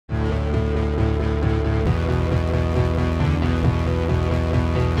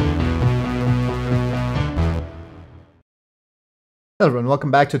Hello everyone, welcome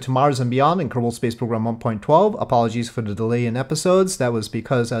back to Mars and Beyond in Kerbal Space Program 1.12. Apologies for the delay in episodes. That was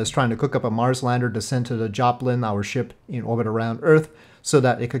because I was trying to cook up a Mars lander to send to the Joplin, our ship in orbit around Earth, so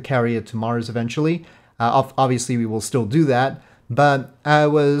that it could carry it to Mars eventually. Obviously we will still do that, but I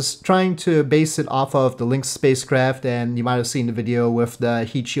was trying to base it off of the Lynx spacecraft, and you might have seen the video with the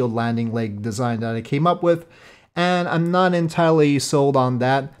heat shield landing leg design that I came up with. And I'm not entirely sold on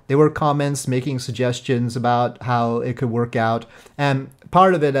that. There were comments making suggestions about how it could work out. And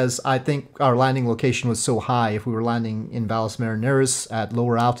part of it is I think our landing location was so high. If we were landing in Valles Marineris at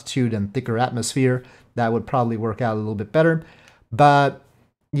lower altitude and thicker atmosphere, that would probably work out a little bit better. But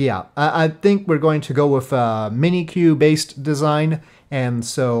yeah, I think we're going to go with a mini-Q based design. And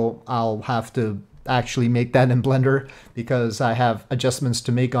so I'll have to actually make that in Blender because I have adjustments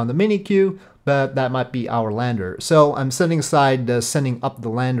to make on the mini-Q, but that might be our lander. So I'm setting aside the sending up the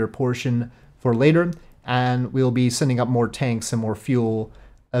lander portion for later, and we'll be sending up more tanks and more fuel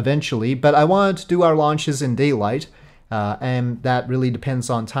eventually. But I wanted to do our launches in daylight, and that really depends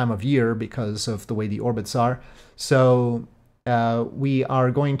on time of year because of the way the orbits are. So we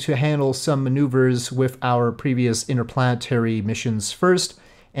are going to handle some maneuvers with our previous interplanetary missions first,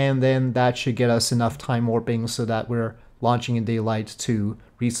 and then that should get us enough time warping so that we're launching in daylight to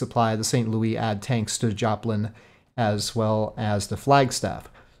resupply the St. Louis, add tanks to Joplin, as well as the Flagstaff.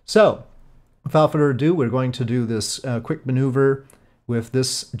 So, without further ado, we're going to do this quick maneuver with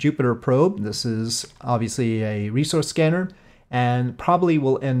this Jupiter probe. This is obviously a resource scanner, and probably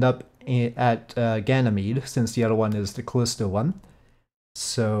will end up at Ganymede, since the other one is the Callisto one.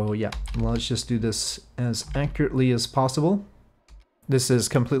 So yeah, let's just do this as accurately as possible. This is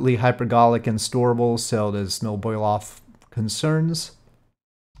completely hypergolic and storable, so there's no boil-off concerns.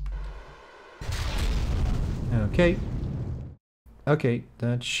 Okay. Okay,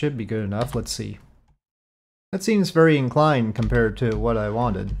 that should be good enough. Let's see. That seems very inclined compared to what I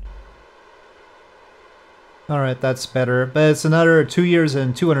wanted. Alright, that's better. But it's another 2 years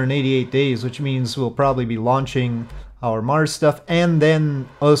and 288 days, which means we'll probably be launching our Mars stuff and then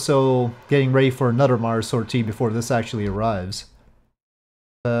also getting ready for another Mars sortie before this actually arrives.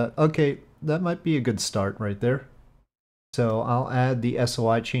 Okay, that might be a good start right there. So I'll add the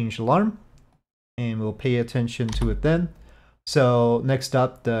SOI change alarm, and we'll pay attention to it then. So next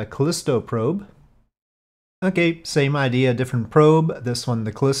up, the Callisto probe. Okay, same idea, different probe. This one,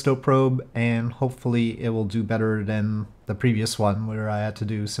 the Callisto probe, and hopefully it will do better than the previous one where I had to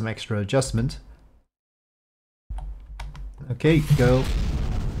do some extra adjustment. Okay, go.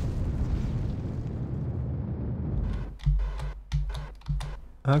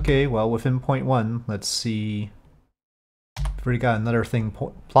 Okay, well, within 0.1, let's see. I've already got another thing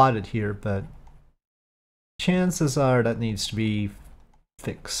plotted here, but chances are that needs to be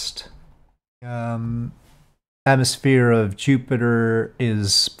fixed. Atmosphere of Jupiter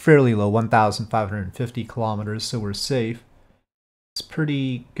is fairly low, 1,550 kilometers, so we're safe. It's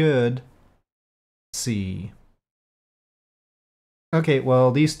pretty good. Let's see. Okay,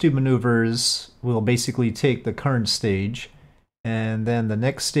 well, these two maneuvers will basically take the current stage, and then the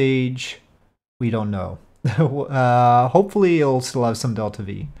next stage, we don't know. Hopefully it'll still have some delta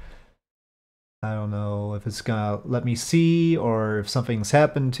V. I don't know if it's gonna let me see or if something's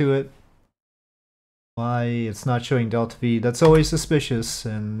happened to it. Why it's not showing delta V, that's always suspicious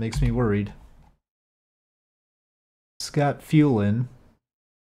and makes me worried. It's got fuel in.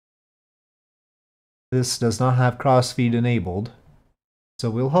 This does not have crossfeed enabled,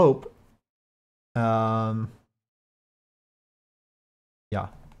 so we'll hope. Yeah,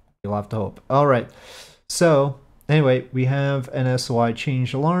 you'll have to hope. Alright, so anyway, we have an SOI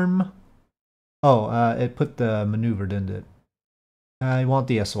change alarm. Oh, it put the maneuver, didn't it? I want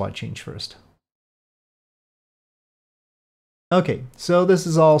the SOI change first. Okay, so this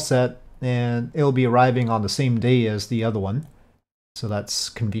is all set, and it'll be arriving on the same day as the other one. So that's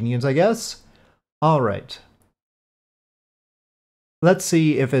convenient, I guess. Alright. Let's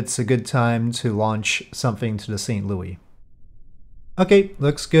see if it's a good time to launch something to the St. Louis. Okay,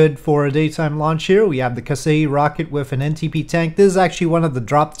 looks good for a daytime launch here. We have the KSP rocket with an NTP tank. This is actually one of the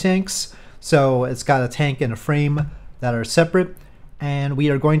drop tanks, so it's got a tank and a frame that are separate. And we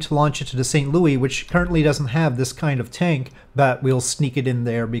are going to launch it to the St. Louis, which currently doesn't have this kind of tank, but we'll sneak it in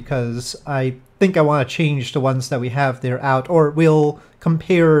there because I think I want to change the ones that we have there out, or we'll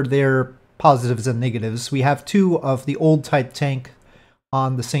compare their positives and negatives. We have two of the old type tank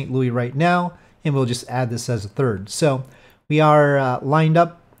on the St. Louis right now, and we'll just add this as a third. So we are lined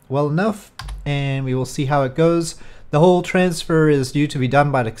up well enough, and we will see how it goes. The whole transfer is due to be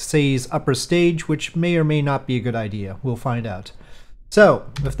done by the KSP's upper stage, which may or may not be a good idea. We'll find out.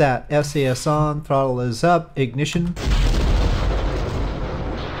 So, with that, SAS on, throttle is up, ignition.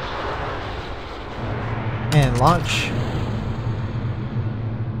 And launch.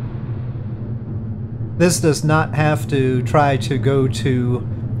 This does not have to try to go to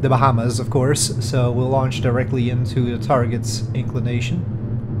the Bahamas, of course, so we'll launch directly into the target's inclination.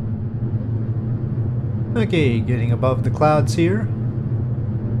 Okay, getting above the clouds here.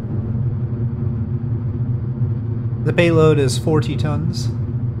 The payload is 40 tons.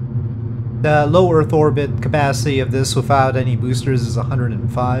 The low Earth orbit capacity of this without any boosters is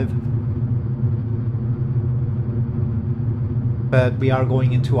 105. But we are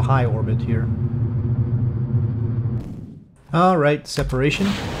going into a high orbit here. Alright, separation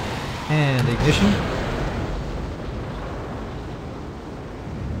and ignition.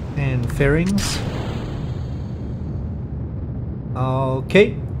 And fairings.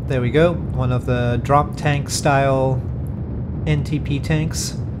 Okay, there we go. One of the drop tank style NTP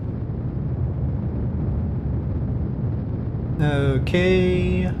tanks.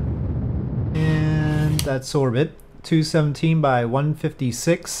 Okay, and that's orbit. 217 by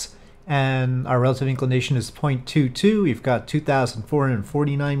 156, and our relative inclination is 0.22. We've got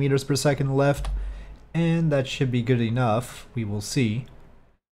 2,449 meters per second left, and that should be good enough. We will see.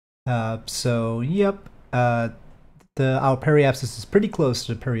 So, yep, our periapsis is pretty close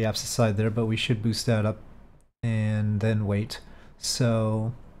to the periapsis side there, but we should boost that up and then wait.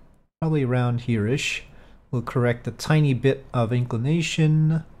 So, probably around here-ish. We'll correct a tiny bit of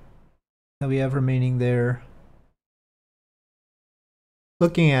inclination that we have remaining there.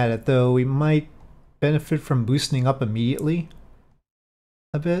 Looking at it though, we might benefit from boosting up immediately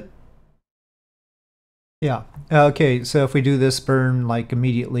a bit. Yeah, okay, so if we do this burn like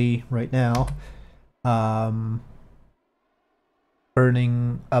immediately right now,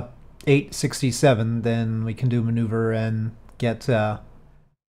 burning up 867, then we can do maneuver and get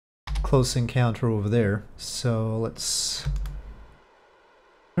close encounter over there. So let's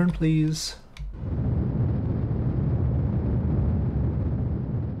turn, please.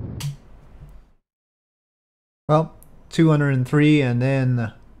 Well, 203, and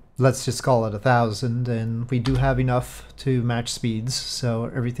then let's just call it 1,000, and we do have enough to match speeds,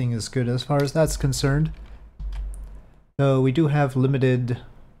 so everything is good as far as that's concerned. So we do have limited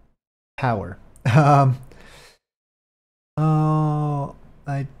power. Oh,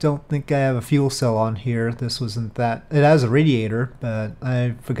 I don't think I have a fuel cell on here. This wasn't that. It has a radiator, but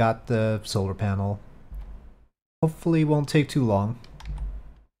I forgot the solar panel. Hopefully it won't take too long.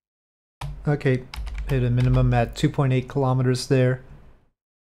 Okay, hit a minimum at 2.8 kilometers there.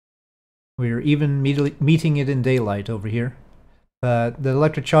 We're even meeting it in daylight over here. But the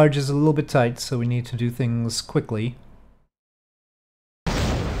electric charge is a little bit tight, so we need to do things quickly.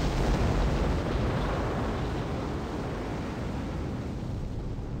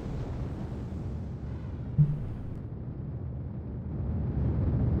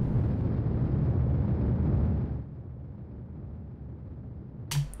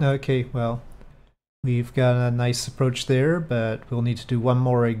 Okay, well, we've got a nice approach there, but we'll need to do one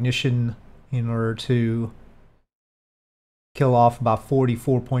more ignition in order to kill off about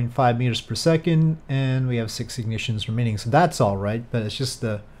 44.5 meters per second, and we have 6 ignitions remaining, so that's alright, but it's just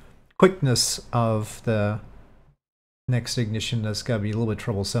the quickness of the next ignition that's gotta be a little bit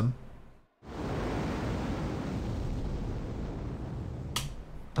troublesome.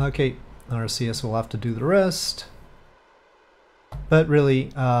 Okay, RCS will have to do the rest. But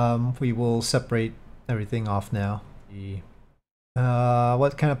really, we will separate everything off now.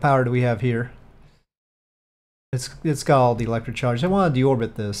 What kind of power do we have here? It's got all the electric charge. I want to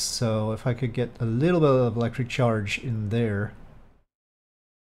deorbit this, so if I could get a little bit of electric charge in there.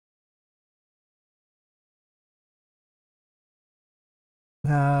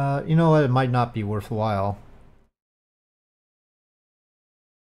 You know what? It might not be worthwhile.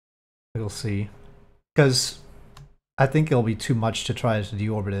 We'll see. Because I think it'll be too much to try to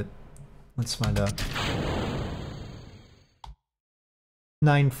deorbit it. Let's find out.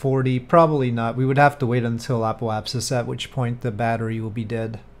 940, probably not. We would have to wait until apoapsis, at which point the battery will be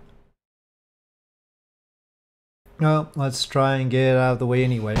dead. Well, let's try and get it out of the way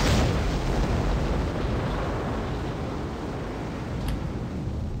anyway.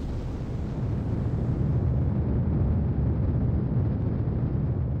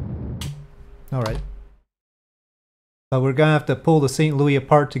 Alright. But we're gonna have to pull the St. Louis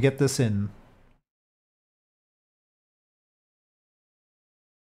apart to get this in.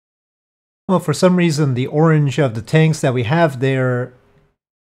 Well, for some reason, the orange of the tanks that we have there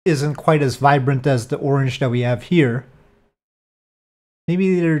isn't quite as vibrant as the orange that we have here.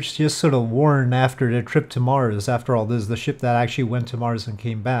 Maybe they're just sort of worn after their trip to Mars. After all, this is the ship that actually went to Mars and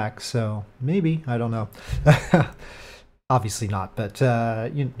came back, so maybe, I don't know. Obviously not, but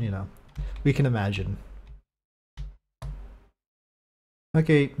you know, we can imagine.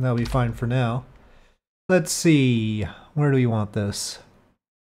 Okay, that'll be fine for now. Let's see, where do we want this?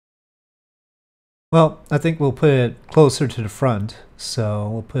 Well, I think we'll put it closer to the front, so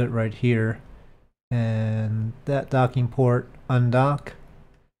we'll put it right here. And that docking port undock.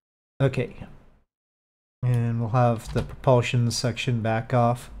 Okay. And we'll have the propulsion section back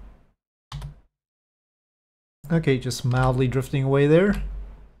off. Okay, just mildly drifting away there.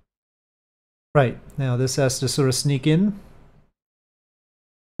 Right, now this has to sort of sneak in.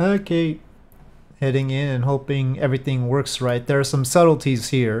 Okay, heading in and hoping everything works right. There are some subtleties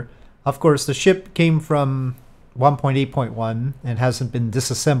here. Of course, the ship came from 1.8.1 and hasn't been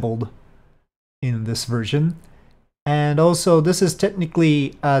disassembled in this version. And also, this is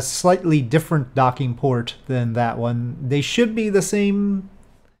technically a slightly different docking port than that one. They should be the same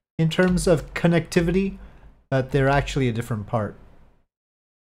in terms of connectivity, but they're actually a different part.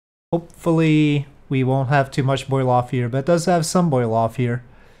 Hopefully, we won't have too much boil off here, but it does have some boil off here.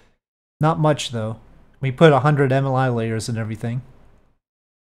 Not much, though. We put 100 MLI layers and everything.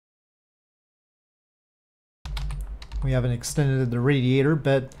 We haven't extended the radiator,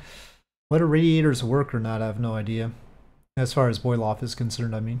 but whether radiators work or not, I have no idea. As far as boil off is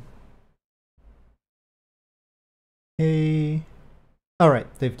concerned, I mean. Okay. Alright,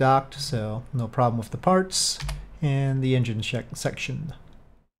 they've docked, so no problem with the parts. And the engine check section.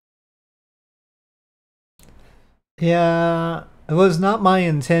 Yeah, it was not my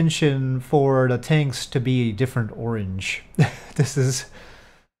intention for the tanks to be a different orange. This is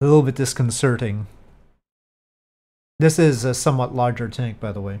a little bit disconcerting. This is a somewhat larger tank,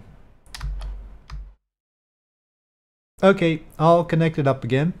 by the way. Okay, I'll connect it up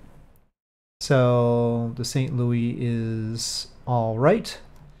again. So the St. Louis is all right.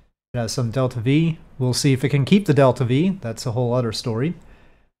 It has some delta V. We'll see if it can keep the delta V. That's a whole other story.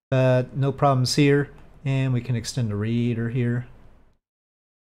 But no problems here. And we can extend the radiator here.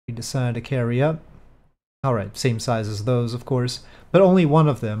 We decide to carry up. Alright, same size as those, of course. But only one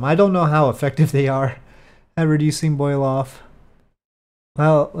of them. I don't know how effective they are at reducing boil off.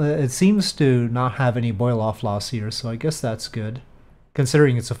 Well, it seems to not have any boil off loss here, so I guess that's good.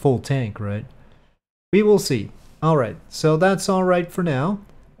 Considering it's a full tank, right? We will see. Alright, so that's alright for now.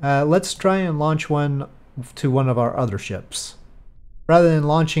 Let's try and launch one to one of our other ships. Rather than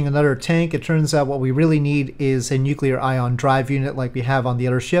launching another tank, it turns out what we really need is a nuclear ion drive unit like we have on the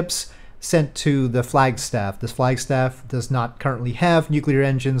other ships, sent to the flagstaff. This flagstaff does not currently have nuclear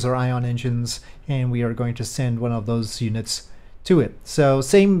engines or ion engines, and we are going to send one of those units to it. So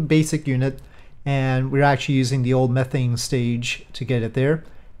same basic unit, and we're actually using the old methane stage to get it there.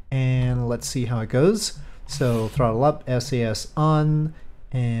 And let's see how it goes. So throttle up, SAS on,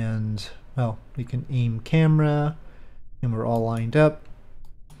 and well, we can aim camera. And we're all lined up.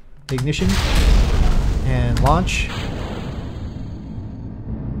 Ignition. And launch.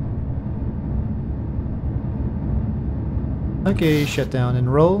 Okay, shut down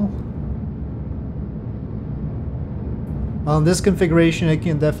and roll. On this configuration, it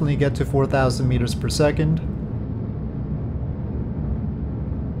can definitely get to 4,000 meters per second.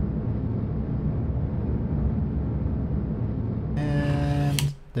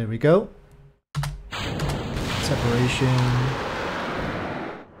 And there we go. Separation.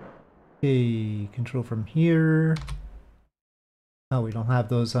 Okay, control from here. Oh, we don't have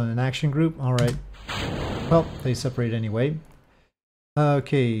those on an action group. Alright. Well, they separate anyway.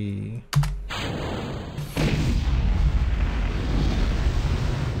 Okay.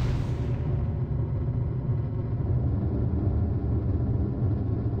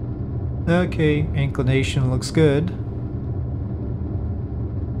 Okay, inclination looks good.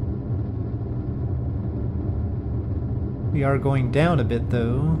 We are going down a bit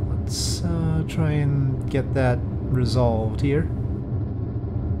though. Let's try and get that resolved here.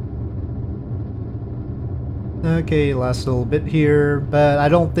 Okay, last little bit here, but I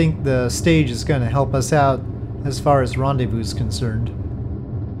don't think the stage is going to help us out as far as rendezvous is concerned.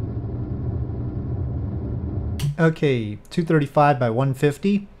 Okay, 235 by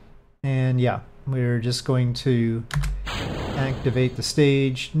 150, and yeah, we're just going to activate the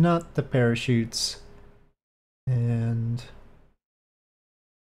stage, not the parachutes. And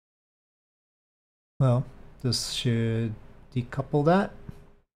well, this should decouple that.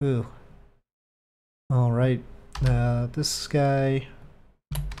 Ooh. All right, this guy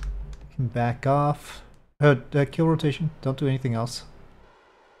can back off. Kill rotation. Don't do anything else.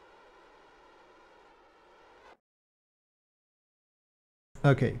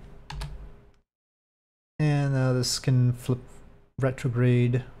 Okay. And now this can flip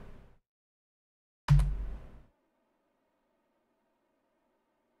retrograde.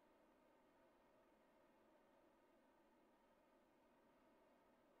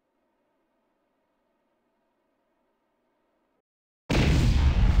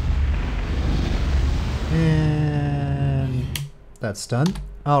 that's done.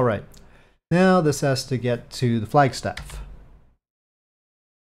 Alright. Now this has to get to the flagstaff.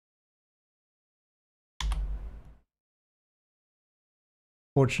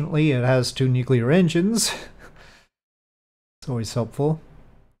 Fortunately, it has 2 nuclear engines. It's always helpful.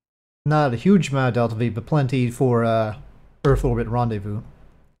 Not a huge amount of Delta V, but plenty for Earth orbit rendezvous.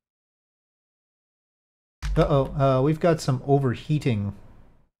 Uh-oh, we've got some overheating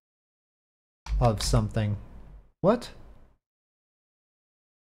of something. What?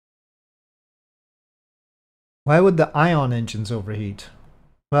 Why would the ion engines overheat?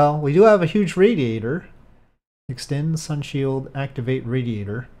 Well, we do have a huge radiator. Extend sun shield, activate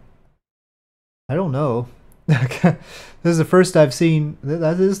radiator. I don't know. This is the first I've seen.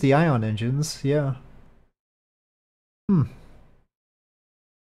 That is the ion engines, yeah. I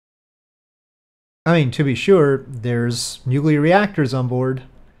mean, to be sure, there's nuclear reactors on board.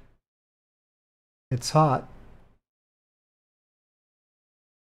 It's hot.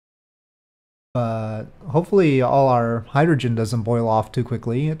 But hopefully all our hydrogen doesn't boil off too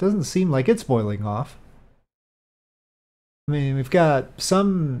quickly. It doesn't seem like it's boiling off. I mean, we've got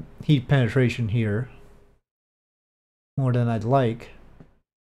some heat penetration here. More than I'd like.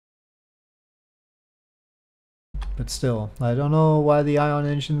 But still, I don't know why the ion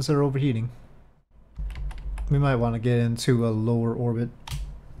engines are overheating. We might want to get into a lower orbit.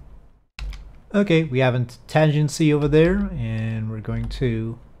 Okay, we have a tangency over there, and we're going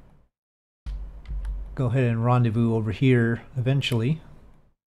to go ahead and rendezvous over here eventually.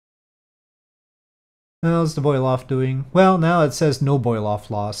 How's the boil off doing? Well, now it says no boil off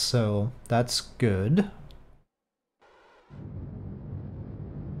loss, so that's good.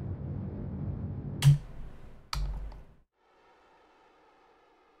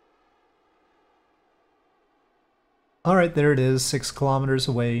 Alright, there it is, 6 kilometers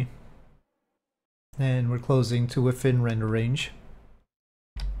away. And we're closing to within render range.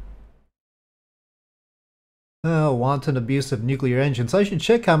 Oh, wanton abuse of nuclear engines. I should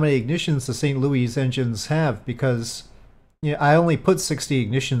check how many ignitions the St. Louis engines have, because I only put 60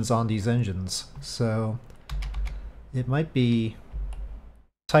 ignitions on these engines, so it might be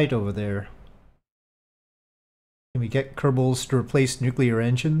tight over there. Can we get Kerbals to replace nuclear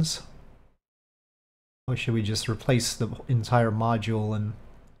engines? Or should we just replace the entire module and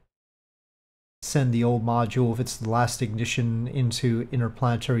send the old module, if it's the last ignition, into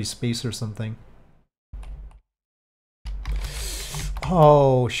interplanetary space or something?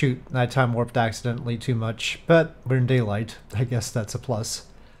 Oh shoot, I time warped accidentally too much, but we're in daylight. I guess that's a plus.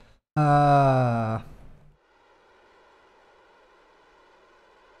 Now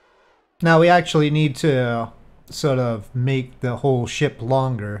we actually need to sort of make the whole ship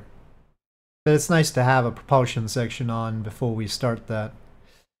longer. But it's nice to have a propulsion section on before we start that.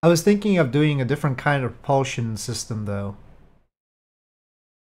 I was thinking of doing a different kind of propulsion system though.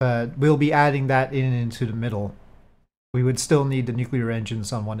 But we'll be adding that into the middle. We would still need the nuclear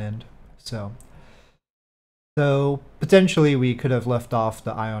engines on one end. So potentially we could have left off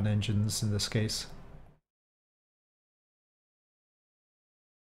the ion engines in this case.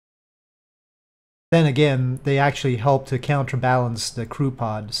 Then again, they actually help to counterbalance the crew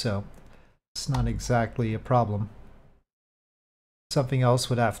pod, so it's not exactly a problem. Something else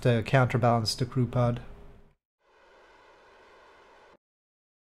would have to counterbalance the crew pod.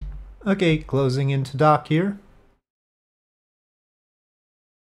 Okay, closing into dock here.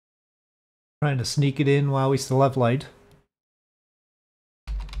 Trying to sneak it in while we still have light.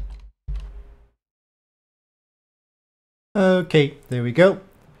 Okay, there we go.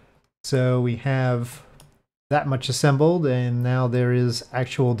 So we have that much assembled, and now there is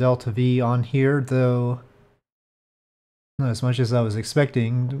actual Delta V on here, though not as much as I was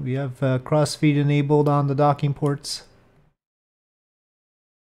expecting. Do we have crossfeed enabled on the docking ports?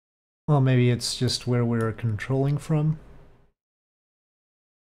 Well, maybe it's just where we're controlling from.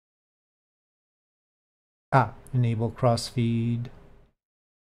 Ah, enable crossfeed.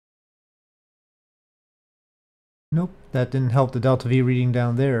 Nope, that didn't help the Delta V reading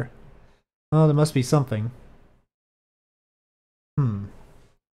down there. Oh, there must be something.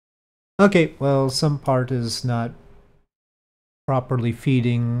 Okay, well, some part is not properly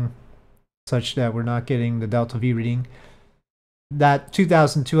feeding such that we're not getting the Delta V reading. That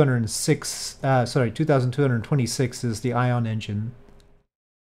 2226 is the ion engine.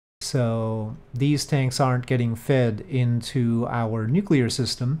 So these tanks aren't getting fed into our nuclear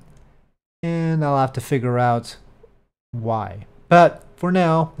system, and I'll have to figure out why. But for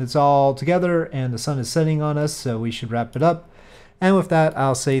now, it's all together and the sun is setting on us, so we should wrap it up. And with that,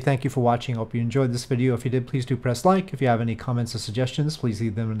 I'll say thank you for watching. I hope you enjoyed this video. If you did, please do press like. If you have any comments or suggestions, please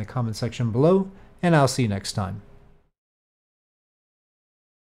leave them in the comment section below, and I'll see you next time.